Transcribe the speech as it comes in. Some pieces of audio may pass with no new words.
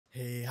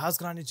Hey, how's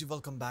it going?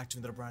 Welcome back to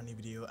another brand new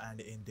video, and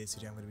in this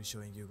video I'm going to be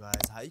showing you guys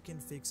how you can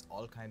fix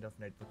all kind of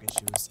network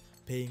issues,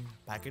 ping,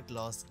 packet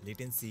loss,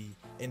 latency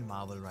in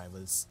Marvel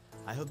Rivals.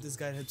 I hope this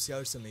guide helps you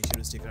out, so make sure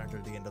to stick around till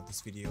the end of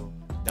this video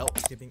without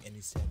skipping any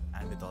step.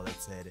 And with all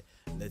that said,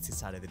 let's get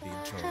started with the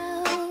intro.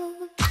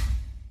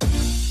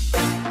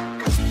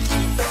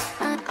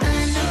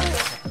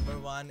 Number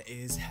one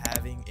is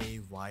having a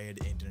wired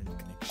internet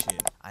connection.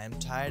 I am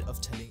tired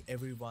of telling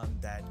everyone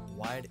that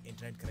wired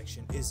internet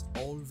connection is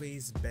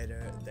always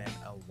better than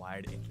a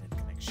wired internet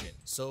connection.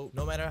 So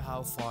no matter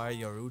how far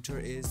your router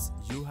is,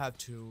 you have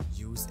to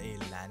use a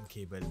LAN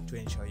cable to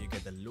ensure you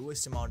get the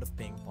lowest amount of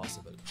ping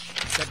possible.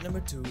 Step number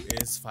two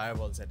is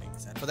firewall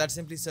settings, and for that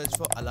simply search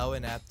for allow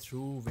an app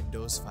through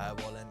Windows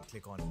Firewall and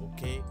click on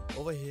OK.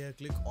 Over here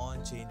click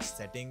on change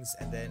settings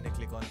and then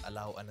click on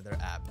allow another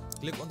app.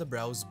 Click on the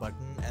browse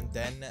button and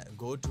then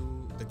go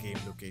to the game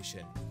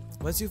location.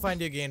 Once you find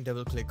your game,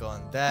 double click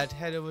on that,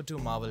 head over to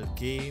Marvel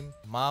Game,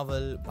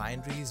 Marvel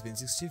Binaries,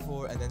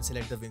 Win64, and then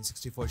select the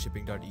Win64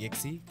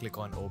 shipping.exe, click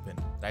on open.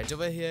 Right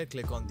over here,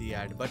 click on the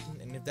add button,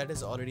 and if that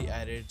is already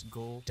added,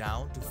 go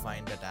down to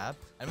find that app.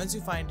 And once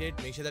you find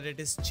it, make sure that it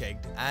is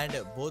checked, and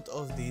both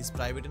of these,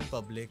 private and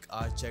public,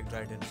 are checked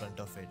right in front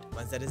of it.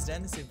 Once that is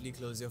done, simply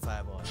close your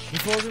firewall.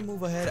 Before we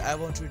move ahead, I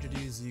want to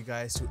introduce you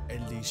guys to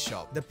LD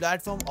Shop. The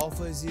platform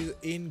offers you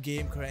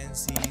in-game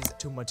currencies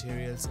to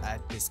materials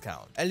at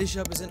discount. LD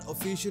Shop is an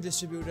official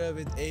distributor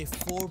with a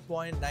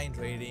 4.9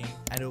 rating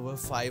and over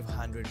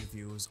 500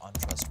 reviews on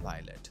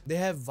Trustpilot. They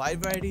have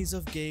wide varieties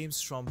of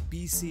games from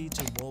PC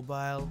to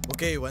mobile.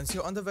 Okay, once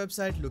you're on the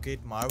website,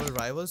 locate Marvel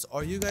Rivals,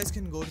 or you guys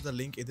can go to the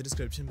link in the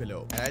description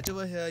below. And right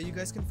over here, you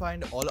guys can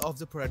find all of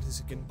the products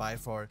you can buy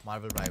for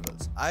Marvel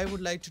Rivals. I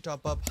would like to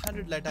top up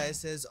 100 light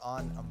ISs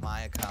on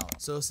my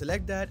account. So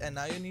select that, and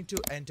now you need to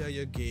enter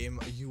your game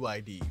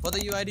UID. For the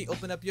UID,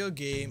 open up your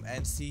game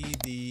and see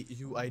the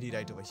UID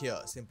right over here.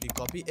 Simply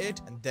copy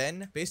it and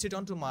then paste it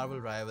onto Marvel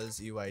Rivals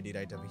UID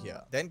right over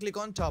here. Then click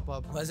on top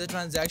up. Once the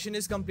transaction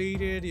is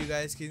completed, you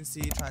guys can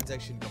see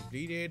transaction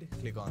completed.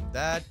 Click on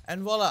that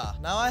and voila,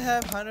 now I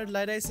have 100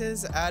 light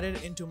ISs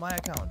added into my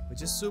account,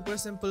 which is super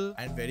simple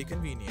and very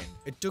convenient.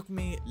 It took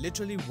me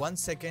literally 1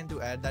 second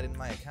to add that in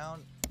my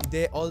account.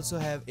 They also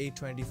have a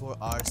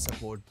 24-hour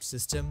support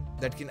system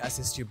that can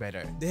assist you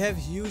better. They have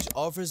huge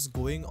offers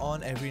going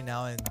on every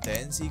now and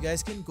then, so you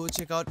guys can go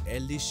check out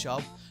LD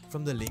Shop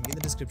from the link in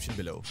the description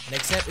below.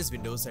 Next step is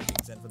Windows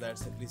settings, and for that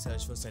simply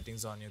search for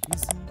settings on your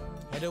PC.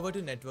 Head over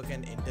to network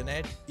and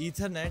internet,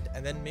 Ethernet,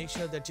 and then make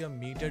sure that your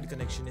metered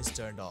connection is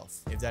turned off.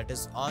 If that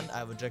is on,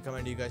 I would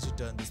recommend you guys to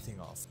turn this thing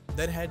off.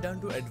 Then head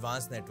down to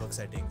advanced network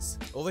settings.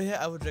 Over here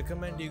I would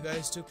recommend you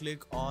guys to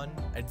click on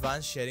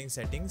advanced sharing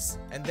settings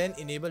and then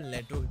enable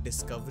network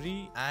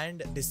discovery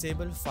and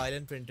disable file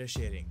and printer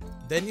sharing.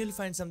 Then you'll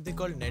find something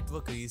called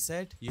network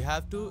reset. You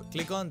have to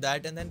click on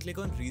that and then click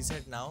on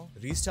reset now.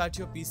 Restart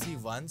your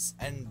PC once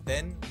and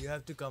then you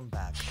have to come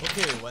back.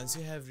 Okay, once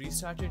you have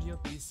restarted your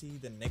PC,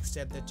 the next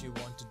step that you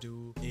want to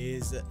do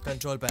is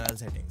control panel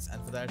settings,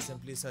 and for that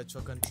simply search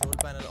for control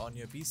panel on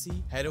your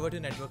PC. Head over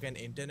to network and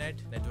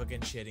internet, network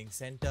and sharing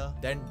center,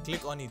 then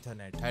click on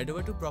Ethernet. Head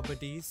over to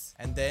properties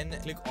and then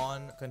click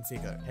on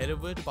configure. Head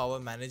over to power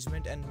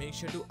management and make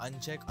sure to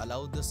uncheck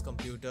allow this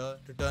computer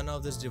to turn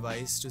off this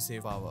device to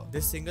save power.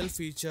 This single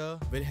feature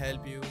will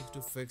help you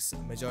to fix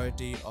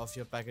majority of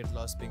your packet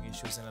loss, ping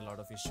issues, and a lot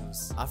of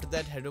issues. After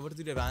that, head over to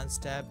the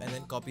advanced tab and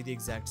then copy the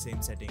exact same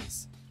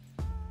settings.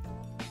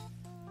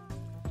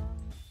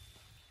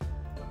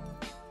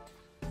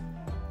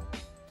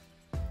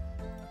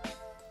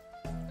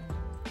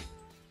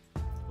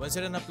 Once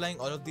you're done applying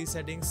all of these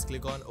settings,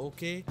 click on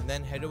OK and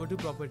then head over to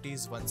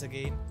properties once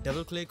again.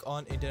 Double click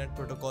on Internet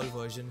Protocol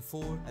version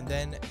 4 and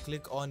then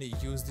click on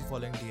use the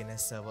following DNS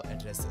server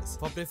addresses.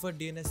 For preferred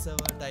DNS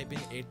server, type in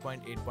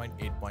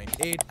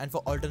 8.8.8.8, and for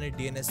alternate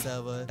DNS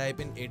server, type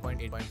in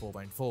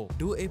 8.8.4.4.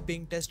 Do a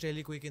ping test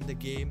really quick in the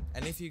game,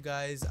 and if you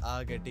guys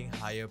are getting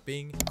higher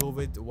ping, go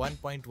with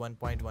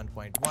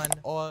 1.1.1.1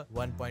 or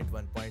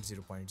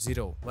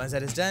 1.1.0.0. Once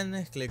that is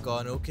done, click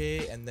on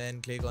OK and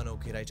then click on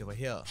OK right over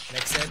here.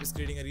 Next step is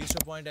creating a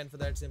restore point, and for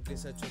that simply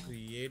search for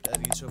create a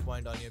restore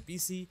point on your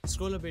PC.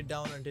 Scroll a bit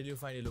down until you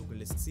find a local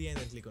list C and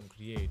then click on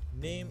create.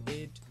 Name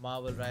it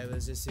Marvel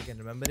Rivals just so you can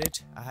remember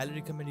it. I highly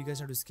recommend you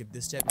guys not to skip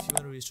this step if you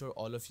want to restore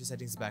all of your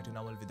settings back to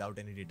normal without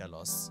any data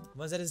loss.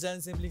 Once that is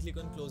done, simply click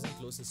on close and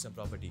close system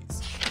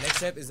properties. Next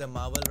step is the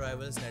Marvel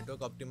Rivals network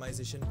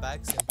optimization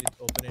pack. Simply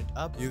open it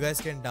up. You guys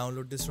can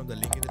download this from the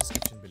link in the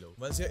description below.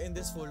 Once you're in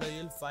this folder,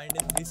 you'll find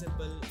in 3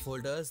 simple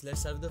folders.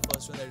 Let's start with the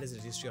first one, that is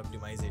registry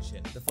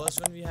optimization. The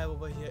first one we have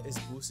over here is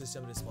boost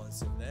system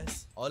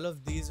responsiveness. All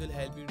of these will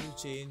help you to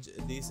change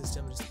the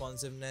system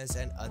responsiveness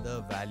and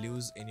other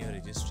values in your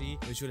registry,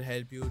 which will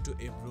help you to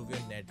improve your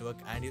network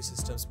and your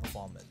system's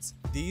performance.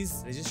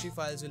 These registry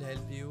files will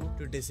help you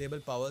to disable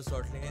power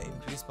throttling and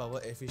increase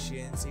power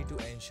efficiency to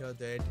ensure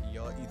that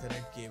your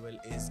Ethernet cable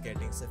is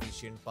getting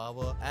sufficient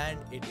power and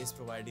it is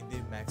providing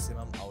the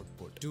maximum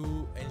output.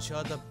 To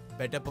ensure the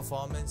better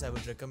performance, I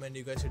would recommend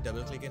you guys to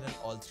double click in on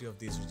all 3 of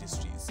these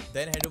registries.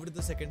 Then head over to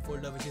the second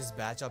folder, which is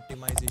batch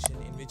optimization,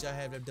 in which I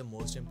have left the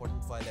most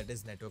important file, that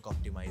is network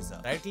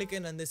optimizer. Right click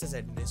and run this as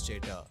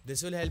administrator.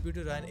 This will help you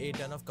to run a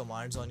ton of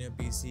commands on your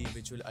PC,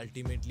 which will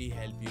ultimately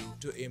help you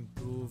to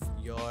improve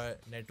your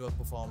network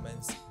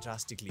performance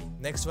drastically.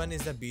 Next one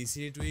is the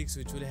BCD tweaks,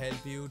 which will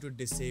help you to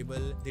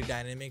disable the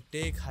dynamic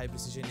tick, high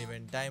precision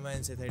event timer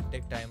and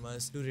synthetic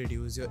timers to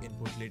reduce your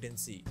input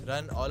latency.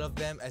 Run all of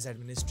them as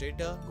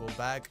administrator, go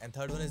back. And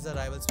third one is the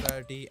rivals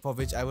priority, for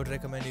which I would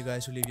recommend you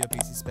guys to leave your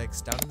PC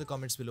specs down in the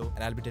comments below,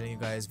 and I'll be telling you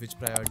guys which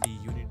priority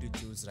you need to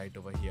choose right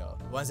over here.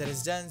 Once that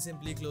is done,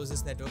 simply close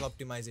this network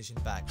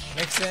optimization pack.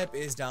 Next step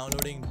is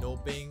downloading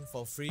Noping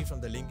for free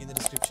from the link in the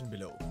description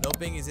below.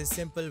 Noping is a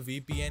simple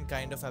VPN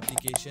kind of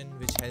application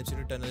which helps you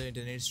to tunnel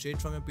internet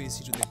straight from your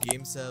PC to the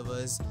game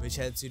servers, which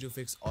helps you to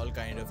fix all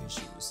kind of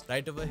issues.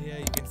 Right over here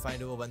you can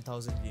find over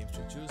 1000 games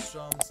to choose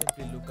from.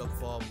 Simply look up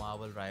for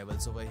Marvel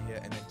Rivals over here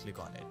and then click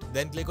on it.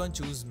 Then click on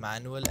choose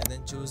manual and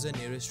then choose the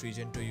nearest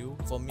region to you.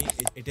 For me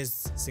it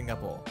is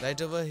Singapore. Right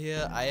over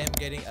here I am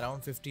getting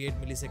around 58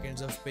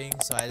 milliseconds of ping,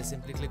 so I'll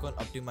simply click on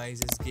optimize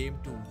this game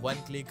to one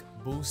click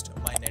boost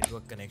my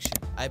network connection.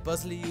 I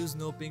personally use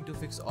Noping to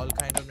fix all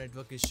kind of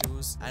network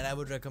issues, and I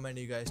would recommend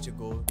you guys to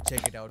go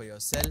check it out for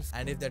yourself,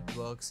 and if that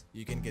works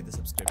you can get the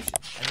subscription.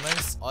 And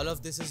once all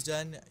of this is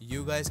done,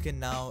 you guys can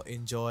now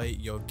enjoy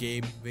your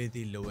game with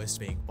the lowest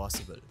ping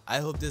possible. I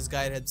hope this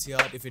guide helps you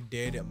out. If it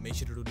did, make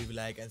sure to leave a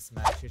like and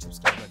smash the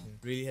subscribe button.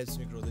 Really helps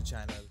me grow the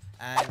channel,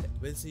 and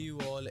we'll see you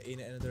all in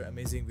another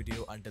amazing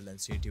video. Until then,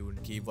 stay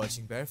tuned, keep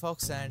watching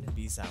BareFox, and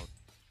peace out.